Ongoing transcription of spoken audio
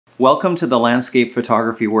Welcome to the Landscape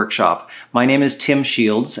Photography Workshop. My name is Tim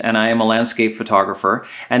Shields and I am a landscape photographer,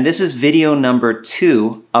 and this is video number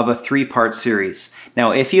 2 of a 3-part series.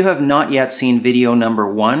 Now, if you have not yet seen video number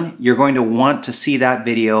 1, you're going to want to see that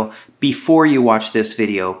video before you watch this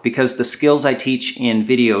video, because the skills I teach in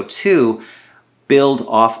video 2 build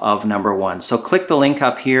off of number 1. So click the link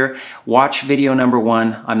up here, watch video number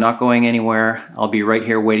 1. I'm not going anywhere. I'll be right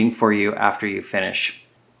here waiting for you after you finish.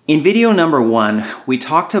 In video number 1, we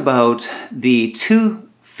talked about the 2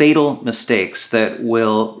 fatal mistakes that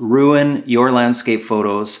will ruin your landscape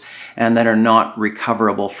photos and that are not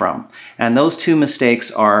recoverable from. And those 2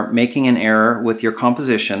 mistakes are making an error with your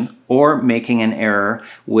composition or making an error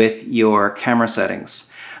with your camera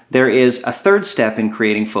settings. There is a 3rd step in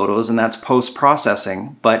creating photos, and that's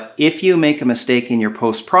post-processing. But if you make a mistake in your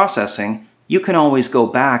post-processing, you can always go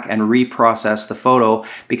back and reprocess the photo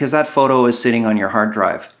because that photo is sitting on your hard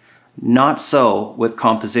drive. Not so with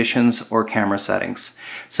compositions or camera settings.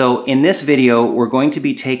 So in this video, we're going to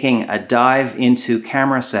be taking a dive into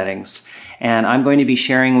camera settings, and I'm going to be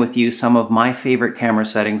sharing with you some of my favorite camera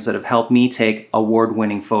settings that have helped me take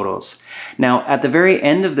award-winning photos. Now, at the very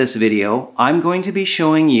end of this video, I'm going to be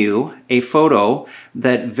showing you a photo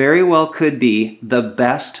that very well could be the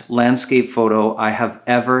best landscape photo I have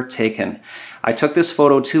ever taken. I took this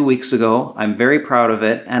photo 2 weeks ago. I'm very proud of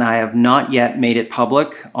it, and I have not yet made it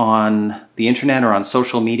public on the internet or on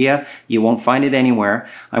social media. You won't find it anywhere.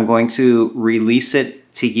 I'm going to release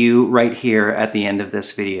it to you right here at the end of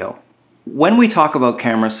this video. When we talk about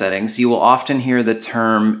camera settings, you will often hear the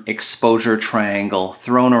term exposure triangle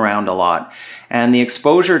thrown around a lot. And the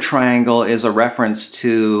exposure triangle is a reference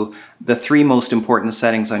to the 3 most important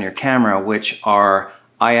settings on your camera, which are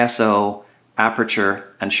ISO,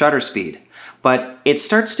 aperture, and shutter speed. But it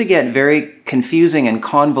starts to get very confusing and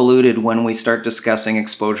convoluted when we start discussing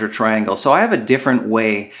exposure triangle. So I have a different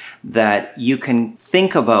way that you can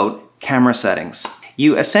think about camera settings.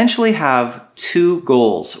 You essentially have 2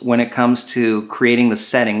 goals when it comes to creating the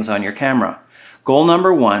settings on your camera. Goal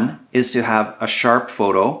number 1 is to have a sharp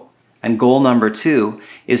photo, and goal number 2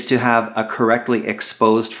 is to have a correctly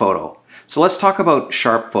exposed photo. So let's talk about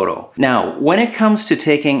sharp photo. Now, when it comes to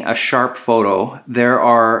taking a sharp photo, there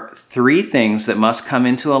are 3 things that must come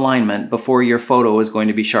into alignment before your photo is going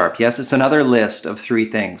to be sharp. Yes, it's another list of 3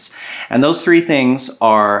 things. And those 3 things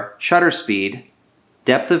are shutter speed,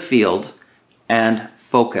 depth of field, and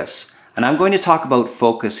focus. And I'm going to talk about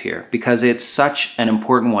focus here because it's such an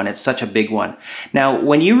important one. It's such a big one. Now,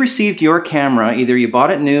 when you received your camera, either you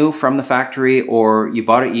bought it new from the factory or you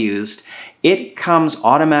bought it used, it comes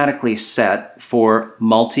automatically set for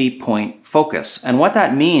multi-point focus. And what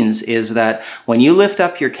that means is that when you lift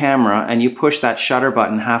up your camera and you push that shutter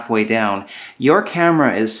button halfway down, your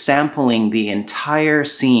camera is sampling the entire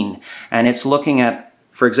scene, and it's looking at,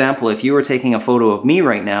 for example, if you were taking a photo of me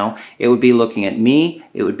right now, it would be looking at me,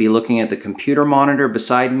 it would be looking at the computer monitor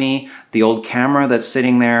beside me, the old camera that's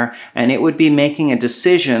sitting there, and it would be making a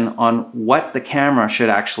decision on what the camera should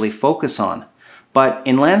actually focus on. But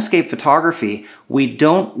in landscape photography, we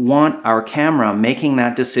don't want our camera making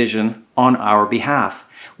that decision on our behalf.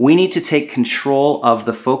 We need to take control of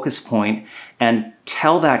the focus point and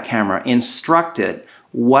tell that camera, instruct it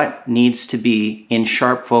what needs to be in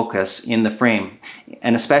sharp focus in the frame,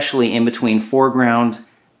 and especially in between foreground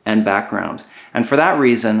and background. And for that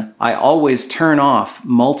reason, I always turn off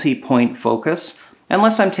multi-point focus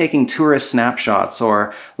unless I'm taking tourist snapshots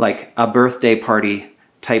or like a birthday party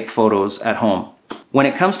type photos at home. When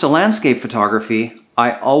it comes to landscape photography,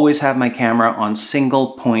 I always have my camera on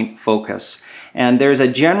single point focus. And there's a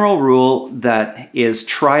general rule that is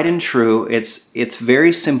tried and true. It's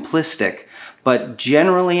very simplistic, but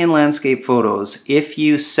generally in landscape photos, if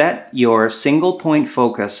you set your single point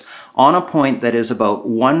focus on a point that is about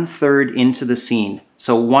 1/3 into the scene,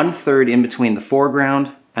 so 1/3 in between the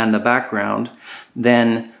foreground and the background,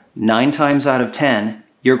 then 9 times out of 10,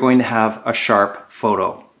 you're going to have a sharp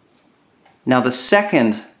photo. Now, the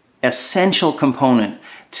second essential component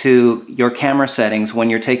to your camera settings when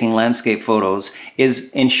you're taking landscape photos is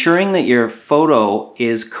ensuring that your photo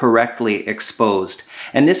is correctly exposed.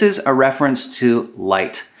 And this is a reference to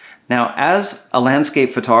light. Now, as a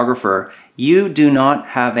landscape photographer, you do not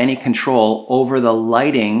have any control over the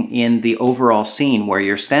lighting in the overall scene where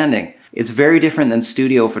you're standing. It's very different than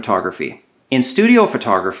studio photography. In studio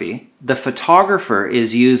photography, the photographer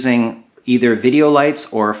is using either video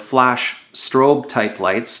lights or flash strobe type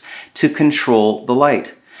lights to control the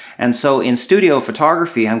light. And so in studio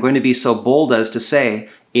photography, I'm going to be so bold as to say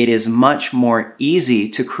it is much more easy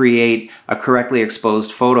to create a correctly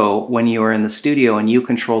exposed photo when you are in the studio and you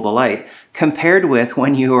control the light, compared with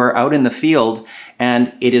when you are out in the field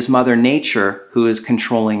and it is Mother Nature who is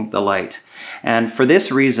controlling the light. And for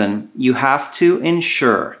this reason, you have to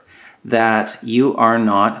ensure that you are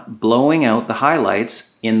not blowing out the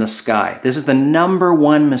highlights in the sky. This is the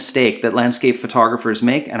 #1 mistake that landscape photographers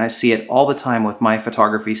make, and I see it all the time with my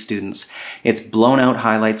photography students. It's blown out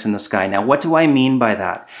highlights in the sky. Now, what do I mean by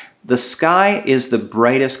that? The sky is the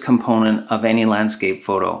brightest component of any landscape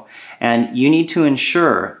photo, and you need to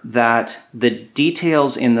ensure that the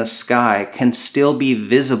details in the sky can still be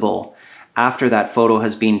visible after that photo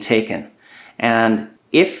has been taken. And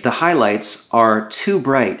if the highlights are too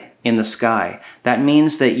bright in the sky, that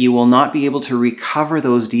means that you will not be able to recover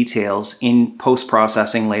those details in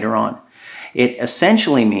post-processing later on. It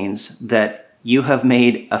essentially means that you have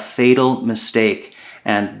made a fatal mistake,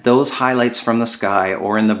 and those highlights from the sky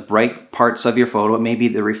or in the bright parts of your photo, it may be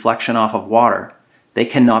the reflection off of water, they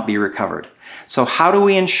cannot be recovered. So how do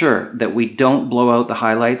we ensure that we don't blow out the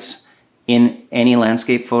highlights in any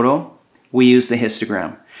landscape photo? We use the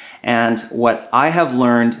histogram. And what I have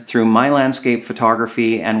learned through my landscape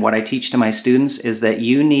photography and what I teach to my students is that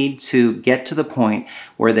you need to get to the point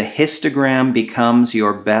where the histogram becomes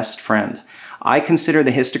your best friend. I consider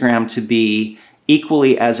the histogram to be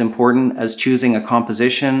equally as important as choosing a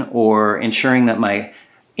composition or ensuring that my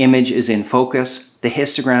image is in focus. The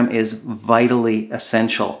histogram is vitally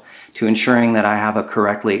essential to ensuring that I have a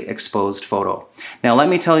correctly exposed photo. Now let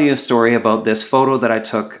me tell you a story about this photo that I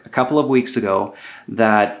took a couple of weeks ago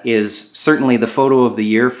that is certainly the photo of the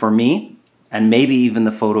year for me, and maybe even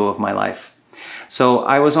the photo of my life. So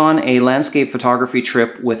I was on a landscape photography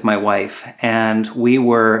trip with my wife, and we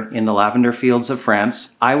were in the lavender fields of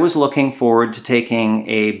France. I was looking forward to taking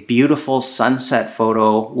a beautiful sunset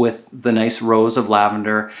photo with the nice rows of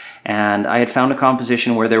lavender, and I had found a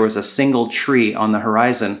composition where there was a single tree on the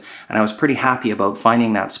horizon, and I was pretty happy about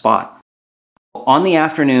finding that spot. On the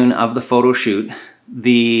afternoon of the photo shoot,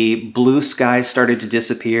 the blue sky started to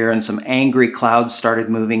disappear and some angry clouds started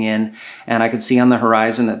moving in, and I could see on the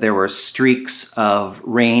horizon that there were streaks of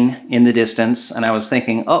rain in the distance, and I was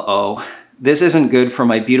thinking, uh-oh, this isn't good for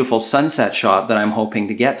my beautiful sunset shot that I'm hoping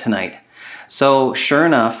to get tonight. So sure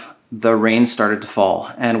enough, the rain started to fall,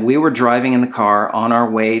 and we were driving in the car on our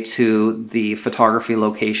way to the photography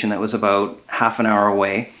location that was about half an hour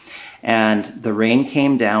away. And the rain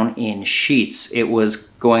came down in sheets. It was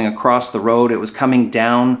going across the road. It was coming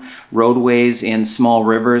down roadways in small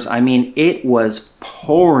rivers. I mean, it was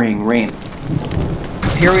pouring rain.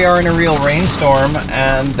 Here we are in a real rainstorm,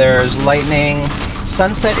 and there's lightning.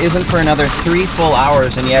 Sunset isn't for another 3 full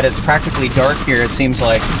hours, and yet it's practically dark here, it seems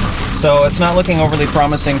like. So it's not looking overly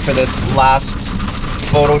promising for this last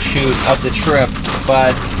photo shoot of the trip,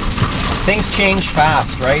 but things change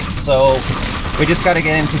fast, right? So we just got to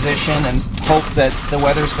get in position and hope that the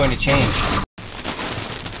weather's going to change.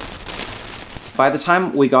 By the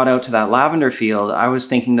time we got out to that lavender field, I was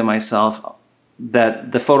thinking to myself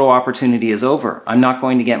that the photo opportunity is over. I'm not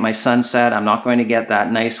going to get my sunset. I'm not going to get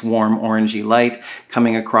that nice warm orangey light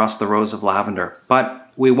coming across the rows of lavender. But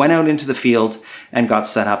we went out into the field and got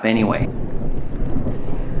set up anyway.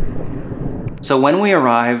 So when we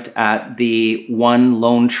arrived at the one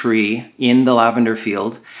lone tree in the lavender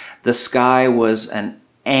field, the sky was an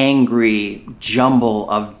angry jumble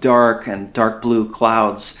of dark and dark blue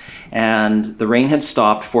clouds, and the rain had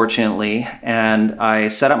stopped, fortunately, and I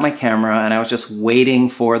set up my camera and I was just waiting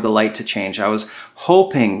for the light to change. I was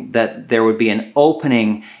hoping that there would be an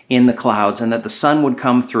opening in the clouds and that the sun would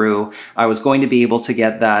come through. I was going to be able to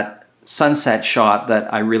get that sunset shot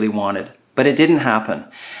that I really wanted. But it didn't happen.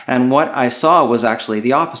 And what I saw was actually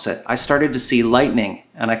the opposite. I started to see lightning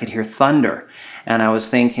and I could hear thunder. And I was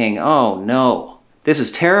thinking, oh no, this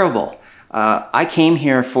is terrible. I came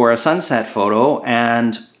here for a sunset photo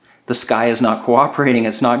and the sky is not cooperating.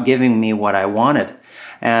 It's not giving me what I wanted.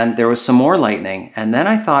 And there was some more lightning. And then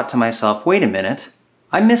I thought to myself, wait a minute,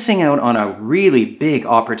 I'm missing out on a really big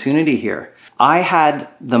opportunity here. I had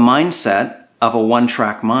the mindset of a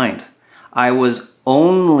one-track mind. I was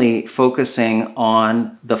only focusing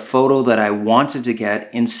on the photo that I wanted to get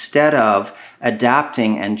instead of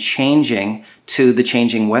adapting and changing to the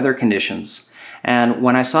changing weather conditions. And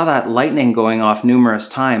when I saw that lightning going off numerous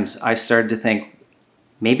times, I started to think,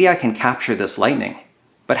 maybe I can capture this lightning.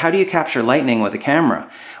 But how do you capture lightning with a camera?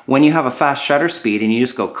 When you have a fast shutter speed and you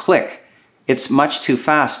just go click, it's much too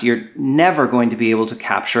fast. You're never going to be able to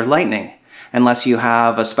capture lightning unless you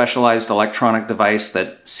have a specialized electronic device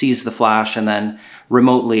that sees the flash and then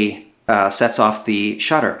remotely sets off the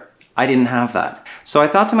shutter. I didn't have that. So I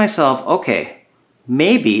thought to myself, okay,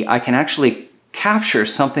 maybe I can actually capture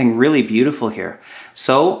something really beautiful here.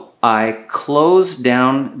 So I closed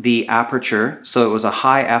down the aperture so it was a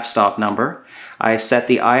high f-stop number. I set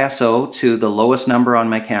the ISO to the lowest number on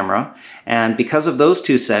my camera, and because of those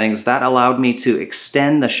two settings, that allowed me to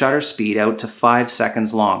extend the shutter speed out to 5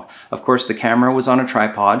 seconds long. Of course, the camera was on a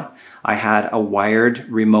tripod. I had a wired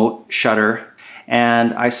remote shutter,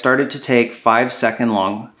 and I started to take 5-second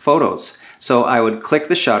long photos. So I would click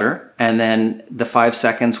the shutter, and then the 5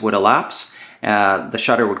 seconds would elapse. The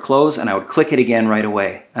shutter would close, and I would click it again right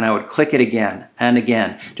away, and I would click it again and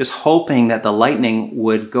again, just hoping that the lightning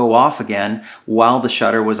would go off again while the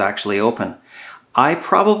shutter was actually open. I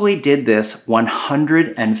probably did this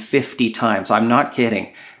 150 times, I'm not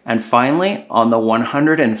kidding. And finally, on the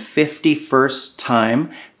 151st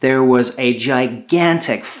time, there was a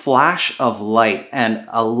gigantic flash of light and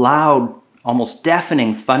a loud, almost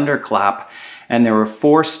deafening thunderclap, and there were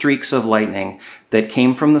 4 streaks of lightning that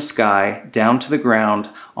came from the sky down to the ground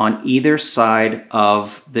on either side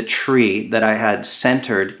of the tree that I had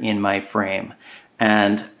centered in my frame.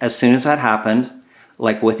 And as soon as that happened,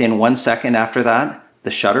 like within 1 second after that,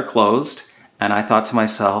 the shutter closed, and I thought to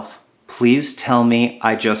myself, please tell me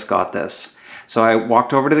I just got this. So I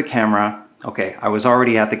walked over to the camera. Okay, I was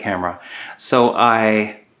already at the camera. So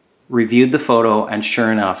I reviewed the photo, and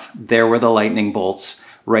sure enough, there were the lightning bolts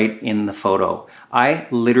right in the photo. I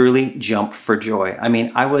literally jumped for joy. I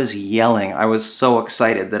mean, I was yelling. I was so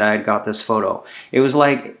excited that I had got this photo. It was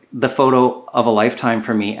like the photo of a lifetime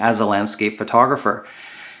for me as a landscape photographer.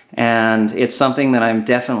 And it's something that I'm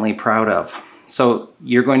definitely proud of. So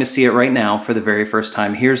you're going to see it right now for the very first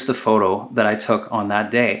time. Here's the photo that I took on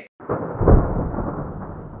that day.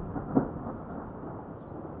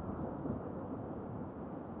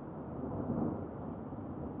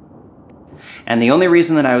 And the only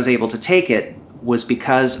reason that I was able to take it was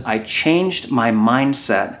because I changed my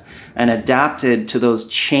mindset and adapted to those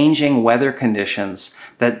changing weather conditions.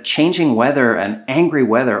 That changing weather and angry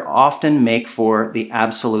weather often make for the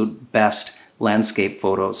absolute best landscape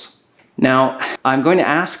photos. Now, I'm going to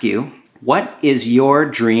ask you, what is your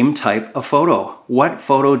dream type of photo? What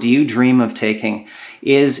photo do you dream of taking?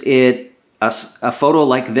 Is it a photo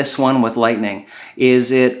like this one with lightning?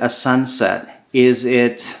 Is it a sunset? Is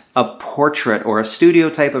it a portrait or a studio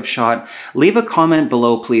type of shot? Leave a comment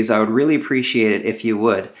below, please. I would really appreciate it if you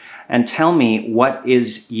would. And tell me, what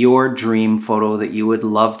is your dream photo that you would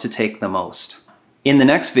love to take the most? In the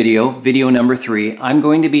next video, video number 3, I'm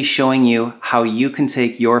going to be showing you how you can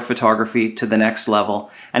take your photography to the next level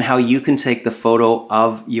and how you can take the photo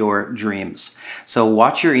of your dreams. So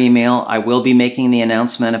watch your email. I will be making the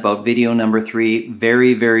announcement about video number 3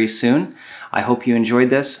 very, very soon. I hope you enjoyed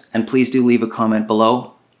this, and please do leave a comment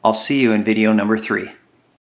below. I'll see you in video number 3.